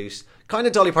about kind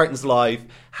of Dolly Parton's life,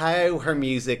 how her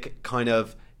music kind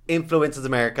of influences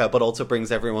America, but also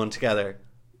brings everyone together.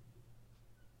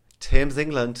 Tim's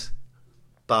England,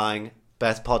 bang,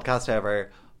 best podcast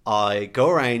ever. I go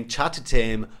around, chat to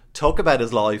Tim, talk about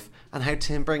his life, and how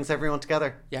Tim brings everyone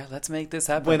together. yeah, let's make this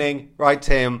happen. Winning, right,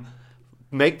 Tim?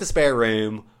 Make the spare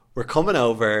room. We're coming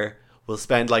over. We'll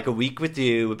spend like a week with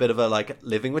you, a bit of a like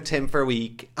living with Tim for a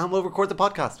week, and we'll record the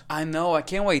podcast. I know. I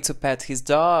can't wait to pet his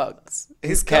dogs.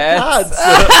 His cats.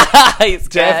 cats. His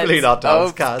Definitely cats. not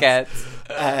dogs, Oh, cats.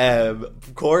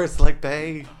 Of course, like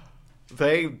Bay,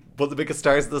 one of the biggest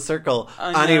stars of the circle.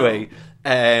 I know.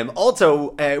 Anyway,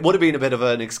 also, it would have been a bit of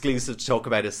an exclusive to talk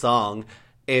about his song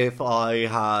if I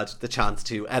had the chance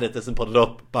to edit this and put it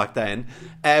up back then.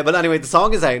 But anyway, the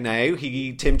song is out now.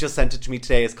 Tim just sent it to me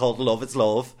today. It's called Love Is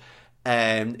Love.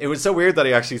 It was so weird that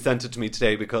he actually sent it to me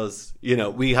today because, you know,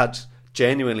 we had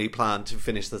genuinely planned to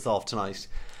finish this off tonight.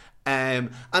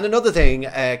 And another thing,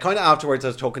 kind of afterwards I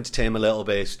was talking to Tim a little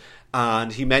bit,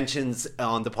 and he mentions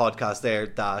on the podcast there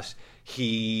that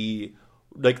he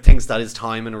like thinks that his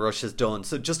time in Russia is done.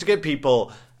 So just to give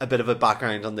people a bit of a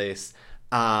background on this,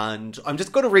 and I'm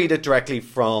just going to read it directly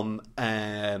from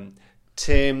Tim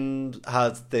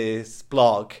has this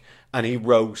blog, and he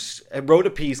wrote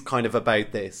a piece kind of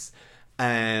about this.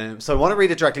 So I want to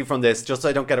read it directly from this, just so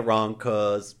I don't get it wrong,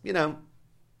 because, you know,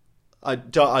 I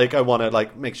want to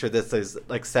like make sure this is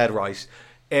like said right.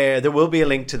 There will be a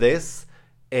link to this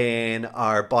in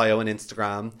our bio on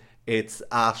Instagram. It's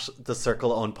at the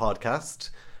Circle On Podcast.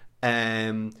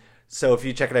 So if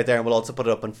you check it out there, and we'll also put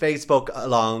it up on Facebook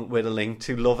along with a link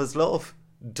to Love Is Love.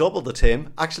 Double the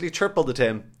Tim, actually triple the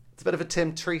Tim. It's a bit of a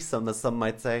Tim threesome, as some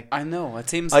might say. I know. A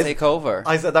team's takeover.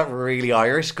 I said that really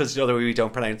Irish because the other way we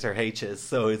don't pronounce our H's.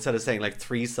 So instead of saying like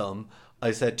threesome,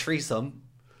 I said threesome.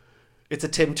 It's a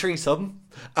Tim threesome.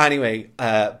 Anyway,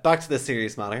 back to the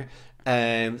serious matter.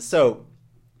 So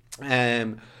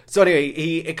anyway,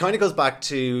 it kind of goes back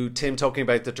to Tim talking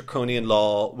about the draconian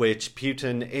law which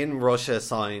Putin in Russia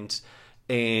signed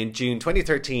in June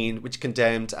 2013, which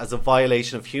condemned as a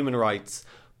violation of human rights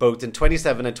both in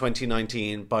 2017 and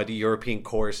 2019 by the European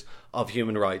Court of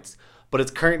Human Rights. But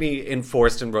it's currently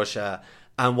enforced in Russia.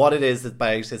 And what it is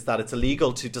about is that it's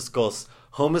illegal to discuss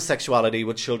homosexuality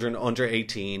with children under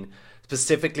 18.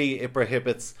 Specifically, it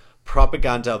prohibits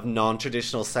propaganda of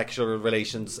non-traditional sexual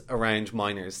relations around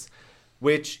minors,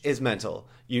 which is mental.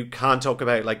 You can't talk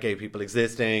about like gay people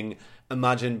existing.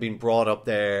 Imagine being brought up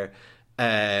there.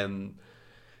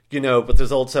 You know, but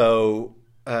there's also...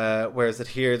 where is it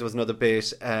here? There was another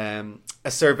bit. A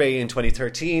survey in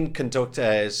 2013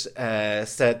 conducted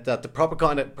said that the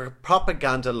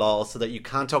propaganda law, so that you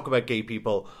can't talk about gay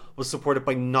people, was supported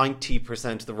by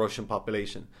 90% of the Russian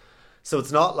population. So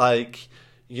it's not like,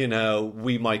 you know,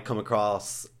 we might come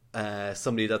across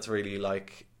somebody that's really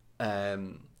like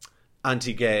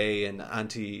anti-gay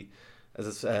and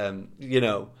you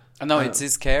know. I know it's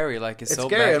scary. Like it's so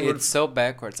scary. it's so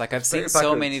backwards. Like I've seen very so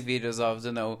backwards. many videos of,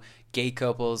 you know, gay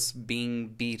couples being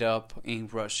beat up in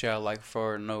Russia like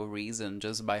for no reason,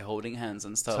 just by holding hands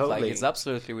and stuff. Totally. Like it's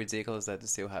absolutely ridiculous that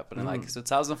it's still happening. Like it's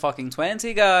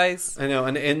 2020, guys. I know,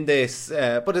 and in this,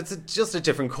 but it's just a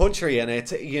different country, and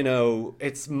it's, you know,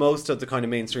 it's most of the kind of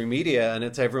mainstream media, and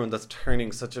it's everyone that's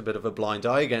turning such a bit of a blind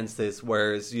eye against this,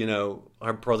 whereas, you know,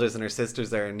 our brothers and our sisters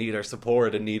there need our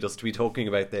support and need us to be talking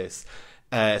about this.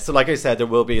 So like I said, there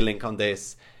will be a link on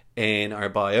this in our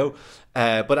bio.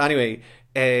 But anyway,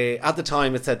 at the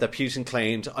time it said that Putin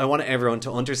claimed, I want everyone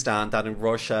to understand that in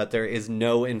Russia there is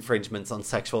no infringements on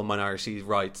sexual minority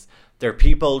rights. They're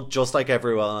people just like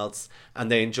everyone else, and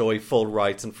they enjoy full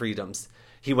rights and freedoms.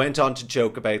 He went on to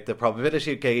joke about the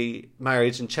probability of gay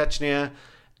marriage in Chechnya,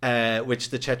 which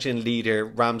the Chechen leader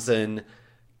Ramzan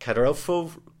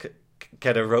Kadyrov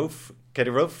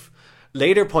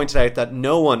later pointed out that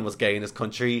no one was gay in his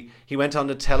country. He went on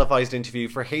a televised interview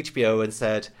for HBO and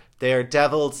said, they are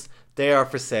devils, they are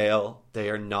for sale, they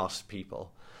are not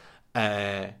people.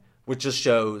 Which just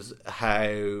shows how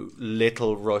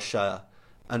little Russia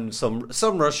and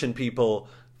some Russian people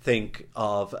think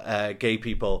of gay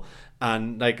people.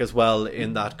 And like as well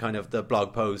in that kind of the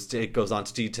blog post, it goes on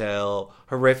to detail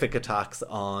horrific attacks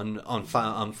on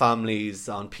families,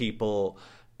 on people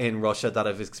in Russia that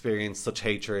have experienced such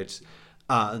hatred.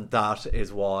 And that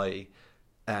is why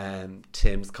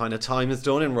Tim's kind of time is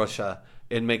done in Russia.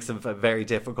 It makes it very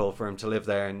difficult for him to live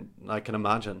there, and I can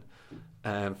imagine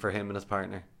for him and his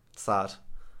partner. It's sad.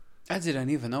 I didn't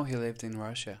even know he lived in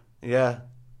Russia. Yeah.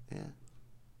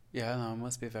 Yeah, no, it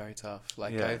must be very tough.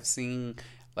 Like, Yeah. I've seen,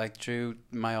 like, through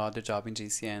my other job in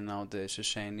GCN, all the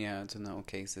Chechnya,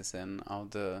 cases and all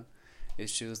the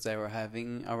issues they were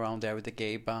having around there with the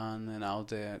gay ban and all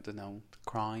the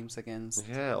crimes against.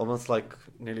 Yeah, almost like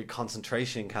nearly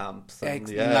concentration camps. And,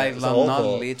 Like, it's not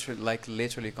awful.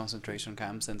 literally concentration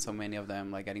camps, and so many of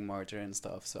them, like, getting murdered and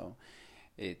stuff. So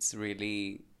it's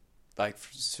really, like,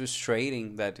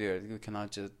 frustrating that you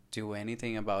cannot just do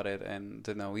anything about it. And,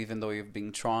 even though you've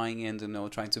been trying and,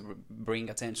 trying to bring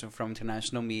attention from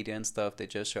international media and stuff, they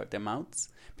just shut their mouths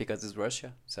because it's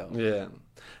Russia. So Yeah.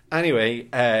 Anyway,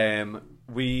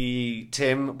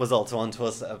 Tim was also on to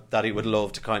us that he would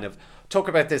love to kind of talk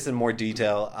about this in more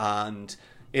detail, and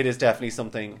it is definitely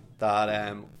something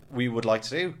that we would like to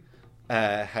do.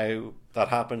 How that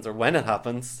happens or when it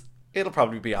happens, it'll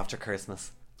probably be after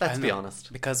Christmas. Let's be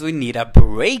honest. Because we need a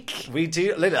break. We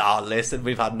do. Listen,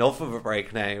 we've had enough of a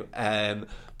break now.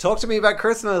 Talk to me about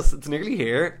Christmas. It's nearly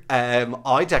here.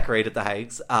 I decorated the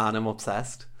house and I'm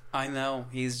obsessed. I know.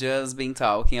 He's just been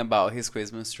talking about his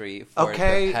Christmas tree for the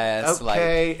past,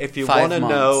 if you want to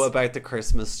know about the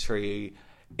Christmas tree,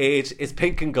 it is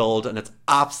pink and gold and it's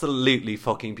absolutely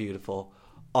fucking beautiful.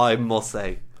 I must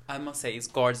say it's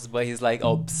gorgeous, but he's like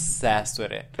obsessed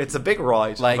with it. it's a big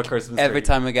ride Like of a Christmas tree. every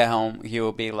time we get home, he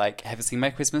will be like, "Have you seen my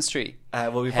Christmas tree?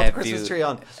 Well, we put the Christmas tree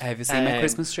on. Have you seen my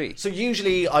Christmas tree?" So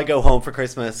usually I go home for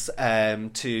Christmas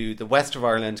to the west of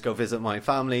Ireland to go visit my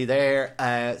family there.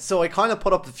 So I kind of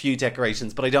put up a few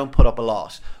decorations, but I don't put up a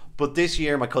lot. But this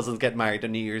year my cousin's getting married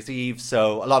on New Year's Eve,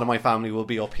 so a lot of my family will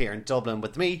be up here in Dublin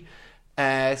with me.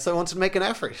 So I wanted to make an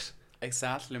effort.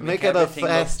 Exactly. Make it a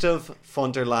festive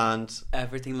Funderland.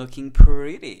 Everything looking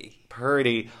pretty.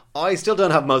 I still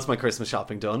don't have most of my Christmas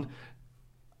shopping done.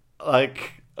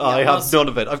 Like, I well, have none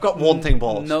of it. I've got one thing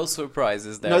bought. No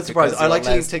surprises there. No surprise. because I like to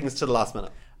you're leave things to the last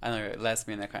minute. I know you're a last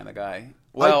minute kind of guy.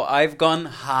 Well, I've gone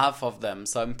half of them,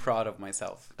 so I'm proud of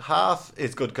myself. Half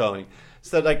is good going.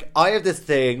 So, like, I have this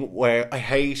thing where I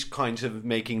hate kind of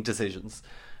making decisions.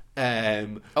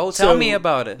 Tell me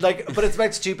about it. Like, but it's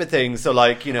about stupid things. So,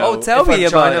 like, tell if me I'm about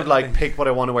trying it. to like pick what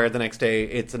I want to wear the next day,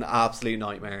 it's an absolute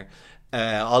nightmare.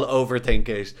 I'll overthink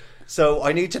it. So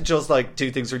I need to just like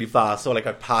do things really fast. So like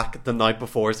I pack the night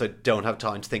before, so I don't have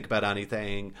time to think about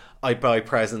anything. I buy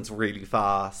presents really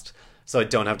fast, so I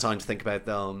don't have time to think about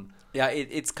them. Yeah,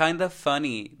 it's kind of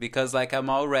funny because like I'm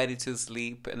all ready to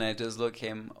sleep and I just look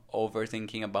him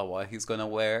overthinking about what he's gonna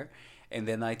wear. And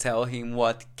then I tell him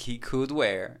what he could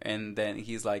wear. And then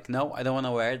he's like, no, I don't want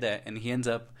to wear that. And he ends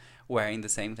up wearing the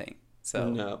same thing. So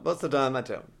No, most of the time I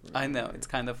don't. I know, it's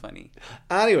kind of funny.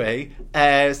 Anyway,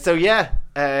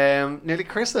 nearly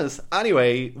Christmas.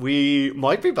 Anyway, we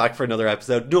might be back for another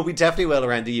episode. No, we definitely will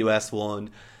around the US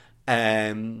one.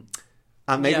 And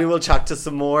maybe we'll chat to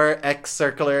some more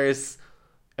ex-circlers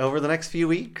over the next few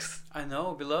weeks. I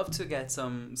know, we love to get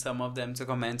some of them to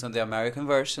comment on the American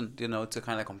version, to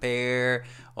kind of compare.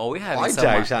 We have. I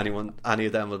doubt any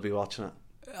of them will be watching it.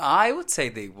 I would say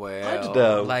they will. I don't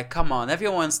know. Like, come on,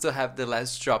 everyone wants to have the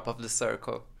last drop of the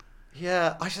circle.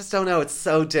 Yeah, I just don't know. It's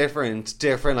so different.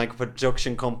 Different, like,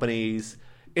 production companies.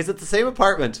 Is it the same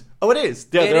apartment? Oh, it is.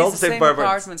 Yeah, they're all the same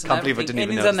apartments. Can't believe I didn't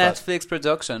even notice that. And it's a Netflix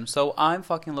production, so I'm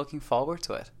fucking looking forward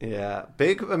to it. Yeah,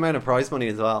 big amount of prize money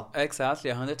as well. Exactly,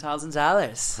 $100,000.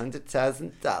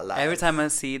 $100,000. Every time I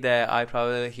see that, I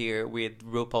probably hear with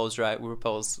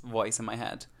RuPaul's voice in my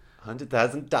head.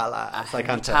 $100,000. I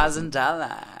can't tell.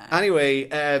 $100,000. Anyway,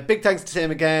 big thanks to Tim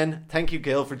again. Thank you,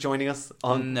 Gil, for joining us.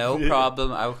 No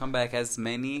problem. I will come back as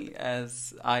many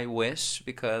as I wish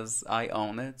because I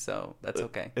own it, so that's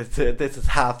okay. This is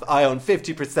half. I own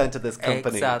 50% of this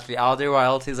company. Exactly. All the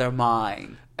royalties are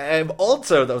mine.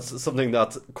 Also, that's something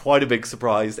that's quite a big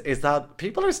surprise is that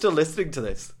people are still listening to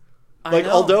this. I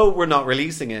know. Although we're not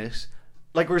releasing it,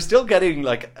 like, we're still getting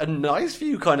like a nice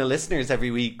few kind of listeners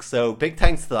every week. So big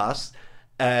thanks to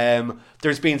that.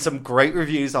 There's been some great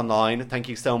reviews online. Thank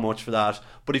you so much for that.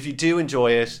 But if you do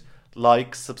enjoy it,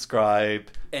 like, subscribe,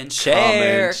 and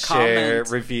share,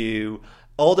 review,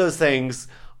 all those things.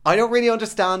 I don't really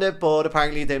understand it, but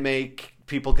apparently they make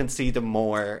people can see them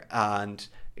more, and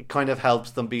it kind of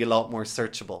helps them be a lot more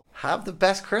searchable. Have the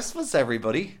best Christmas,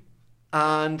 everybody,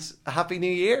 and a Happy New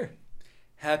Year.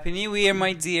 Happy New Year,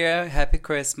 my dear. Happy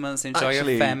Christmas. Enjoy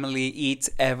your family. Eat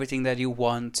everything that you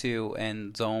want to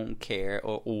and don't care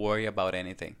or worry about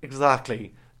anything.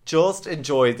 Exactly. Just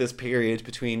enjoy this period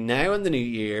between now and the new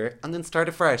year and then start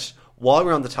afresh. While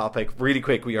we're on the topic, really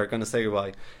quick, we are going to say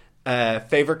goodbye.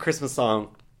 Favorite Christmas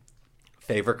song?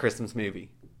 Favorite Christmas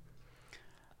movie?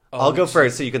 I'll go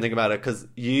first so you can think about it, because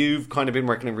you've kind of been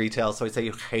working in retail, so I'd say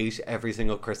you hate every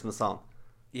single Christmas song.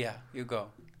 Yeah, you go.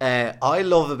 I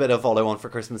love a bit of All I Want for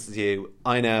Christmas Is You.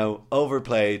 I know,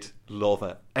 overplayed, love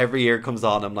it. Every year it comes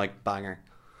on, I'm like, banger.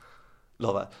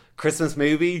 Love it. Christmas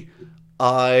movie,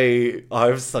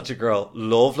 I'm such a girl.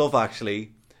 Love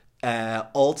actually.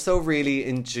 Also really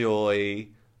enjoy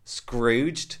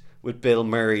Scrooged with Bill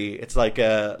Murray. It's like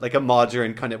a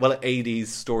modern kind of 80s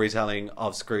storytelling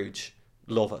of Scrooge.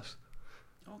 Love it.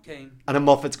 Okay. And a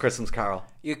Muppets Christmas Carol.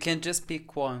 You can just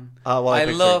pick one. I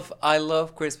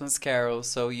love Christmas carols,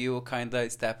 so you kind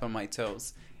of step on my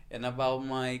toes. And about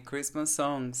my Christmas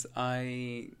songs,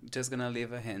 I just gonna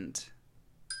leave a hint.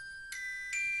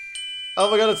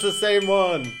 Oh my god, it's the same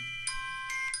one.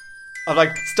 I'm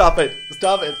like, stop it.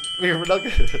 We're not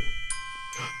gonna...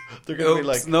 They're gonna be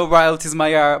like, no royalties,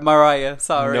 Mariah.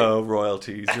 Sorry. no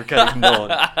royalties. You're getting none.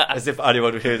 As if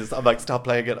anyone would hear this. I'm like, stop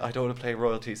playing it. I don't want to play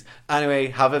royalties. Anyway,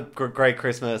 have a great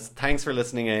Christmas. Thanks for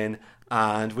listening in,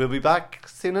 and we'll be back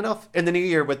soon enough in the new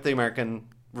year with the American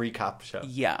recap show.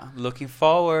 Yeah, looking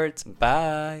forward.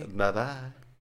 Bye. Bye bye.